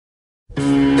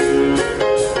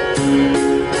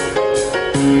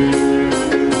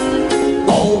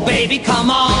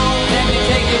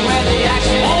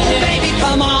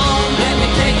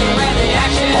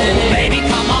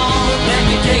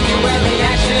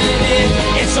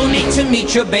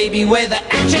meet your baby where the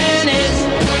action is.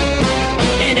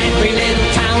 In every little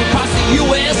town across the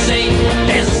USA,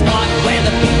 there's a spot where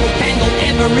the people can go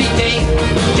every day.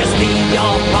 Just leave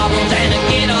your problems and a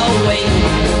getaway.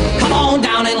 Come on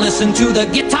down and listen to the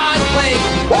guitars play.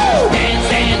 Woo! Dance,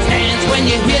 dance, dance when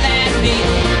you hear that beat.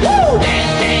 Woo!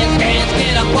 Dance, dance, dance,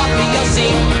 get up off of your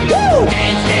seat. Woo!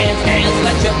 Dance, dance, dance,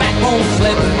 let your backbone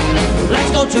slip.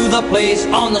 Let's go to the place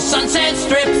on the Sunset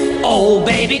Strip. Oh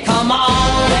baby, come on,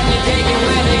 let me take you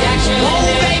where the action is. Oh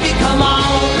baby, come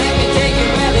on, let me take you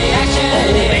where the action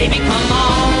is. Oh baby, come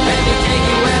on, let me take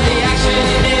you where the action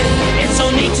is. It's so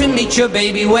neat to meet your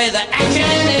baby where the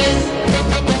action is.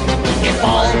 If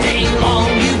all day long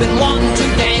you've been wanting to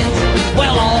dance,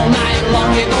 well all night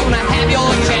long you're gonna have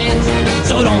your chance.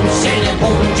 So don't sit at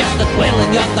home just a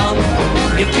twiddling your thumb.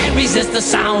 You can't resist the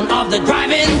sound of the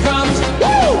driving drums.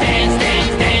 Woo! Dance,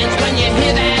 dance, dance when you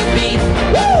hear that beat.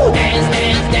 Woo! Dance,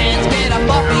 dance, dance, get up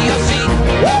off of your seat.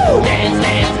 Woo! Dance,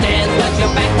 dance, dance, let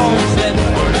your backbone slip.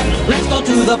 Let's go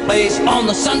to the place on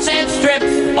the Sunset Strip.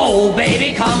 Oh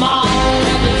baby, come on,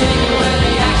 let me take